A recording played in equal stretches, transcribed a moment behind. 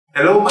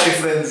Hello my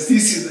friends,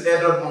 this is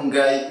Edward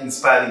Mungai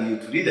inspiring you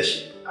to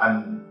leadership,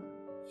 and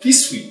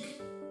this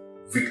week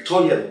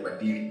Victoria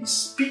Rubadiri is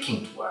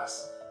speaking to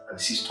us, and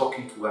she's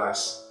talking to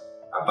us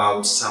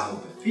about some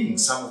of the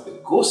things, some of the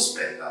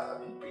gospel that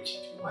I've been preaching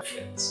to you, my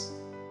friends.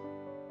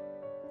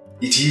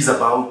 It is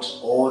about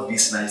all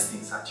these nice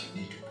things that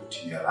you need to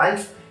put in your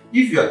life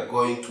if you are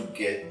going to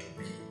get to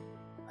be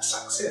a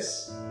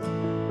success.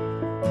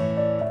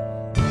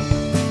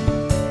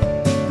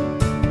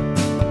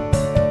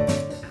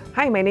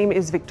 Hi, my name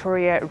is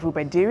Victoria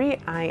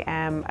Rubadiri. I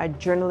am a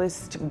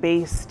journalist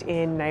based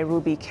in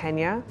Nairobi,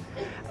 Kenya.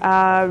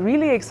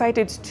 Really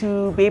excited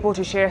to be able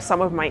to share some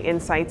of my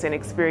insights and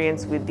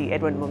experience with the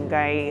Edward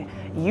Mungai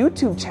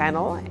YouTube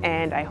channel,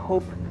 and I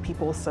hope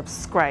people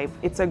subscribe.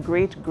 It's a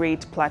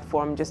great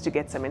platform just to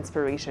get some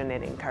inspiration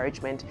and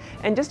encouragement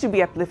and just to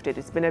be uplifted.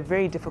 It's been a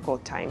very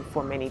difficult time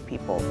for many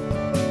people.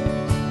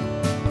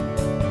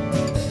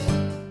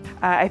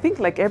 I think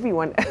like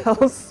everyone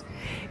else,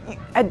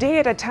 a day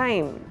at a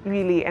time,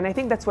 really, and I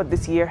think that's what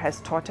this year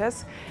has taught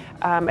us.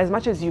 As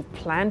much as you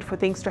planned for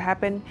things to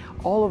happen,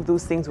 all of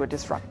those things were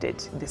disrupted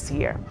this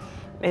year.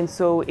 And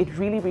so it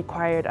really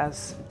required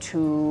us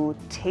to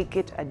take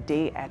it a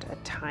day at a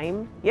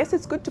time. Yes,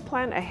 it's good to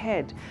plan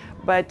ahead,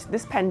 but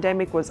this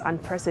pandemic was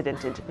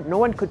unprecedented. No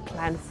one could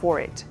plan for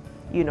it,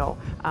 you know.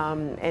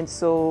 And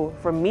so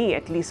for me,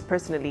 at least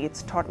personally,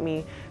 it's taught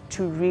me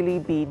to really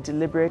be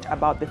deliberate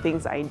about the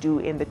things I do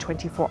in the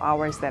 24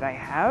 hours that I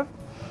have.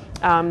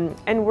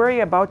 And worry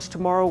about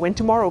tomorrow when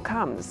tomorrow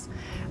comes.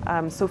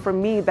 So for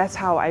me, that's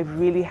how I've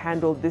really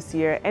handled this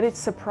year, and it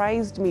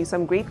surprised me.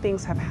 Some great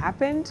things have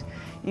happened,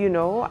 you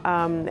know,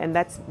 and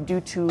that's due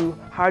to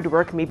hard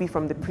work maybe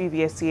from the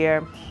previous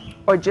year,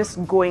 or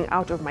just going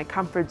out of my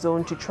comfort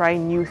zone to try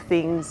new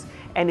things,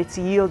 and it's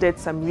yielded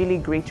some really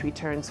great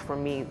returns for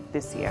me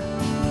this year.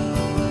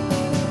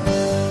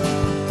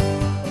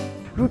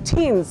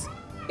 Routines.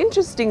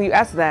 Interesting you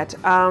asked that,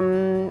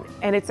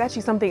 and it's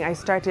actually something I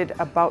started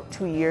about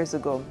 2 years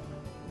ago.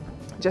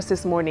 Just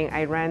this morning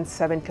I ran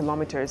 7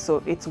 kilometers,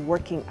 so it's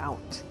working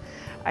out.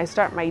 I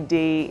start my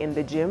day in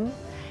the gym,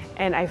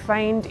 and I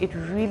find it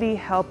really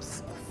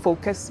helps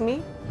focus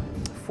me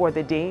for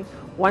the day.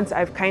 Once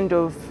I've kind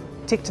of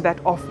ticked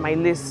that off my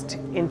list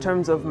in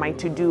terms of my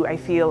to-do, I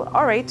feel,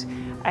 all right,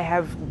 I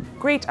have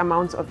great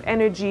amounts of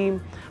energy.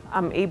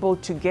 I'm able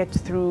to get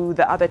through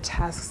the other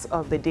tasks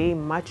of the day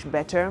much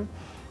better.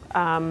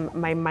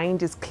 My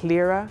mind is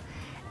clearer,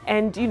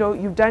 and you know,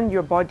 you've done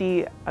your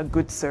body a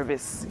good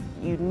service.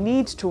 You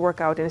need to work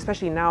out, and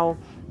especially now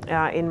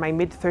in my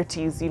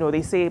mid-30s, you know,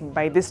 they say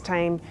by this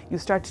time you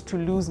start to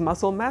lose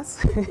muscle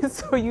mass,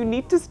 so you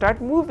need to start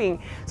moving.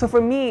 So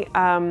for me,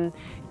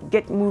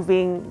 get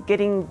moving,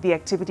 getting the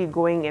activity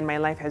going in my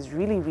life has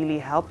really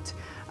helped,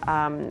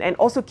 and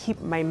also keep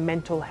my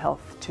mental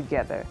health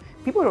together.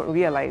 People don't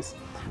realize,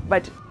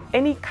 but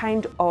any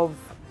kind of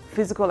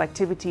physical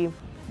activity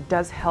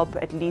does help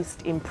at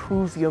least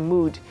improve your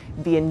mood.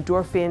 The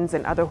endorphins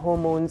and other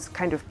hormones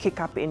kind of kick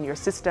up in your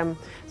system,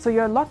 so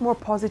you're a lot more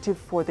positive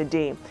for the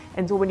day.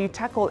 And so when you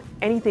tackle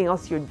anything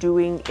else you're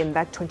doing in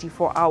that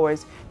 24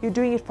 hours, you're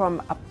doing it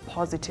from a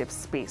positive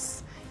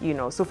space, you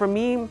know. So for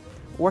me,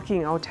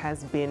 working out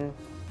has been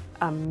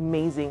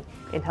amazing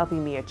in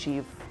helping me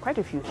achieve quite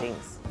a few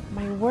things.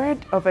 My word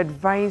of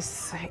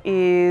advice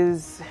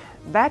is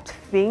that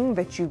thing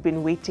that you've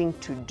been waiting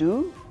to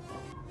do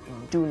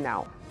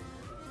now.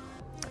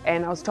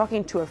 And I was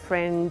talking to a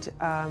friend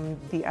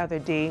the other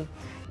day.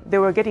 They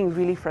were getting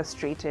really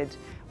frustrated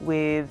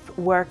with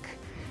work.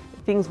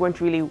 Things weren't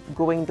really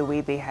going the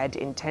way they had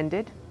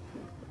intended.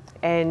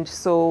 And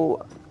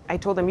so I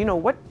told them, you know,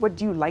 what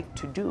do you like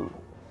to do?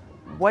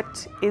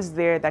 What is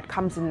there that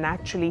comes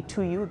naturally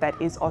to you,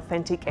 that is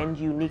authentic and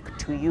unique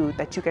to you,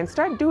 that you can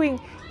start doing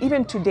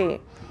even today?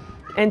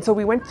 And so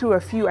we went through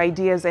a few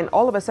ideas, and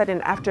all of a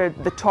sudden after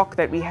the talk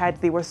that we had,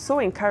 they were so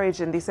encouraged,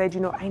 and they said, you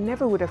know, I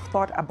never would have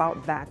thought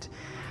about that.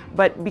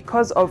 But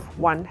because of,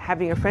 one,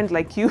 having a friend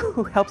like you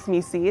who helps me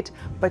see it,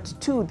 but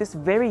two, this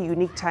very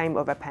unique time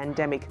of a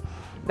pandemic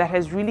that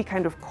has really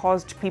kind of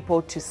caused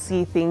people to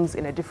see things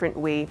in a different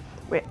way,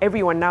 where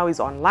everyone now is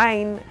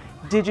online,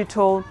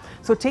 digital.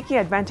 So taking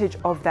advantage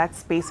of that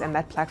space and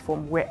that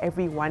platform where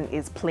everyone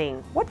is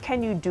playing. What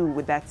can you do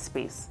with that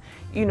space?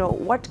 You know,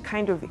 what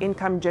kind of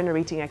income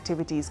generating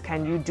activities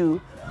can you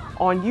do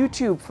on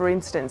YouTube, for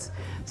instance?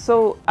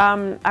 So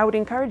I would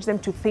encourage them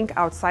to think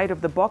outside of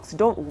the box.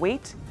 Don't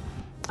wait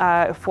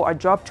for a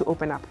job to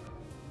open up.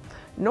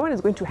 No one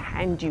is going to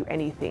hand you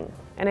anything.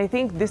 And I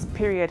think this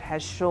period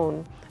has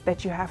shown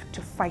that you have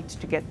to fight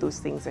to get those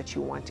things that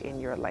you want in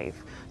your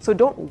life. So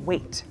don't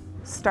wait.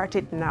 Start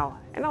it now.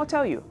 And I'll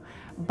tell you,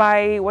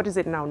 by, what is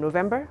it now,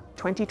 November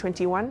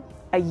 2021,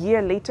 a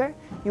year later,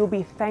 you'll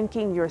be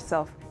thanking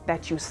yourself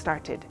that you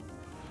started.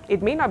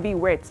 It may not be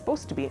where it's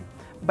supposed to be,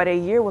 but a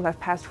year will have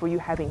passed for you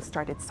having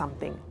started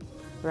something,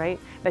 right?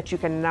 That you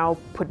can now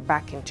put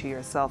back into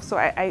yourself. So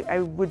I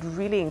would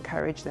really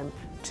encourage them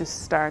to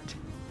start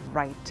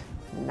right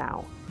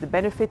now. The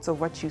benefits of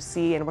what you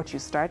see and what you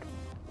start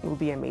will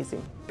be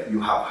amazing.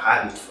 You have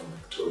heard it from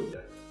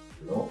Victoria.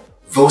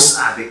 Those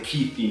are the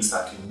key things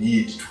that we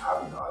need to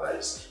have in our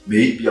lives.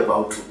 May it be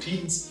about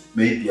routines,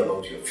 may it be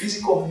about your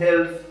physical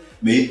health,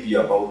 may it be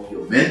about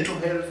your mental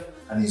health,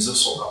 and it's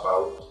also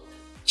about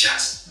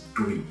just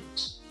doing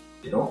it.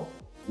 You know,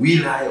 we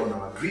lie on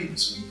our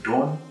dreams, we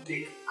don't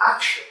take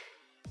action.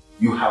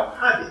 You have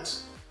had it.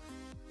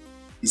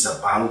 It's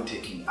about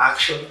taking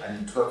action, and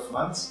in 12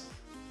 months,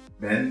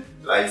 then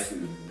life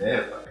will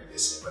never be the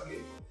same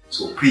again.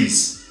 So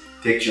please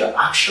take your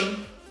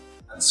action,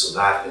 and so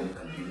that then you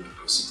can be able to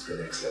proceed to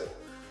the next level.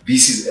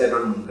 This is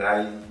Edward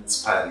Mungai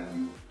inspiring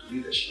you to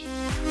leadership.